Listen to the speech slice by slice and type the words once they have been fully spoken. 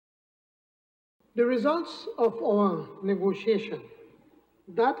The results of our negotiation,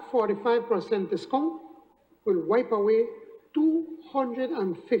 that 45% discount will wipe away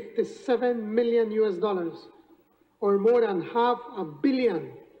 $257 million US, or more than $500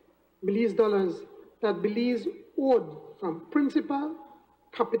 million Belize dollars that Belize owed from principal,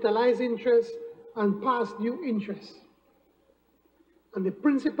 capitalized interest, and past due interest. And the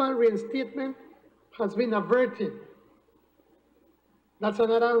principal reinstatement has been averted. That's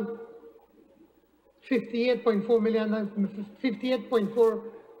another $58.4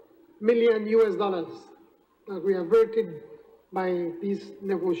 million US that we averted by these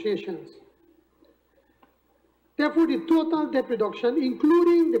negotiations. Therefore, the total debt reduction,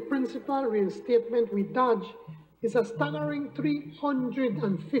 including the principal reinstatement we dodge, is a staggering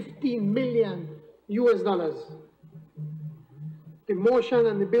 $315 million US. The motion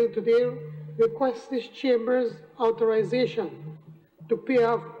and the bill today request this chamber's authorization to pay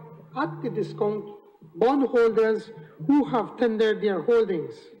off at the discount bondholders who have tendered their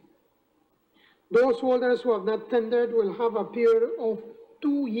holdings. Those holders who have not tendered will have a period of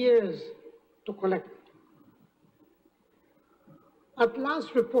 2 years to collect. At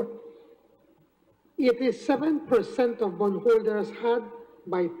last report, 87% of bondholders had,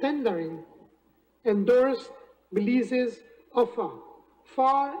 by tendering, endorsed Belize's offer,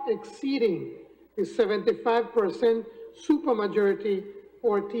 far exceeding the 75% supermajority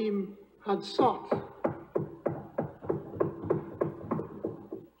our team had sought.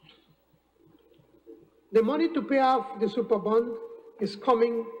 The money to pay off the super bond is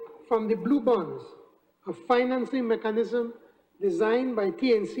coming from the blue bonds, a financing mechanism designed by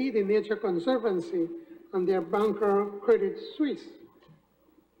TNC, the Nature Conservancy, and their banker Credit Suisse.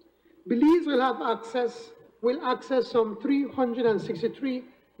 Belize will access some $363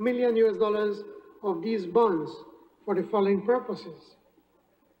 million US of these bonds for the following purposes: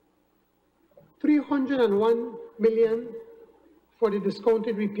 $301 million for the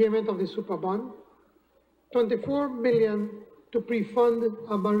discounted repayment of the super bond, $24 million to pre-fund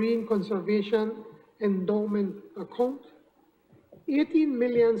a marine conservation endowment account, $18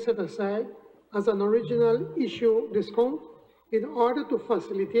 million set aside as an original issue discount in order to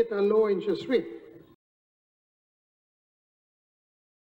facilitate a low interest rate,